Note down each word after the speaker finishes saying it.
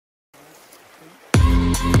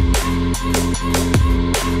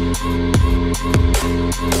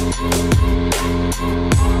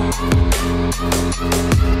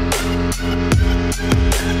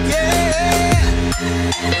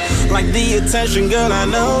Like the attention, girl, I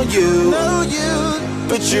know you.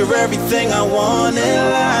 But you're everything I want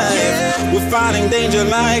in life. We're fighting danger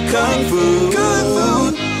like kung fu.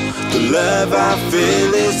 The love I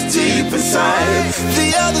feel is deep inside.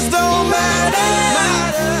 The others don't matter.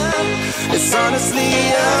 It's honestly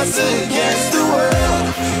us against the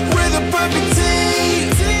world. We're the perfect team.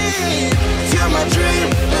 You're my dream,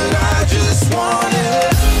 but I just want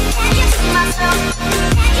it. Can you see myself?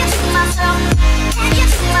 Can you see myself? Can you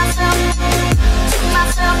see myself? See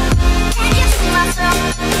myself? Can you see myself?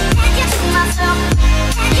 Can you see myself?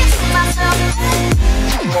 Can you see myself?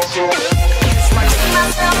 See myself?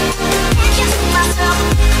 Can you see myself?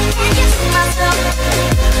 Can you see myself?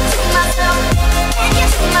 See myself? Can you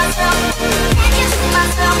see myself? Can you see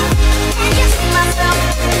myself? Can you see myself?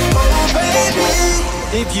 Oh baby,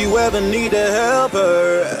 if you ever need a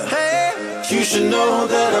helper, you should know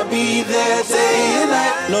that I'll be there day and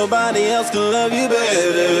night. Nobody else can love you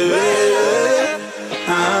better.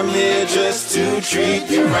 I'm here just to treat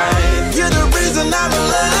you right. You're the reason I'm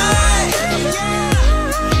alive.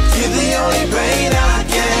 You're the only pain I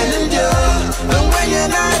can endure. And when you're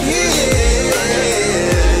not here,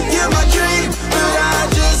 you're my dream, but I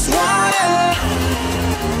just want it.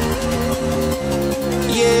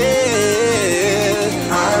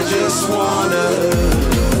 Yeah, I just wanna.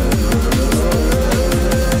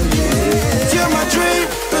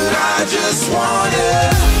 I just want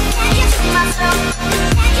it. Can you see myself?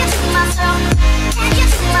 Can you see myself? Can you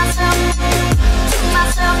see myself? See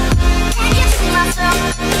myself? Can you see myself?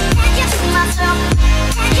 Can you see myself?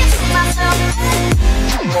 Can you see myself?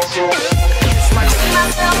 See myself? See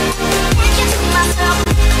myself? Can you see myself?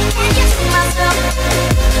 Can you see myself?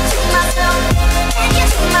 See myself? Can you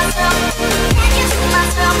see myself? Can you see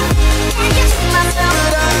myself? Can you see myself?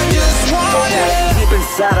 But I just want it. Deep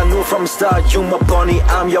inside I knew from the start, you my bunny,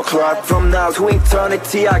 I'm your Clark. From now to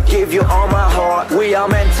eternity, I give you all my heart. We are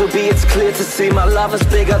meant to be, it's clear to see. My love is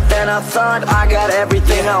bigger than I thought. I got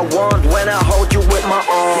everything I want when I hold you with my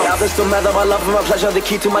arms. The others don't matter, my love and my pleasure, the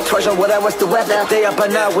key to my treasure. Whatever's the weather, day up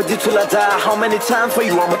and out with you till I die. How many times for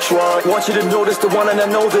you I'ma try? Want you to notice the one and I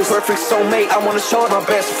know this. Perfect soulmate, I wanna show it. My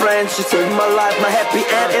best friend, she saved my life, my happy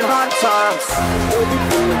end in hard times.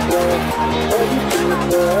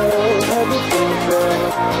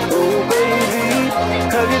 Oh baby,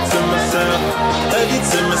 hug it to myself, hug it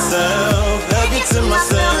to myself.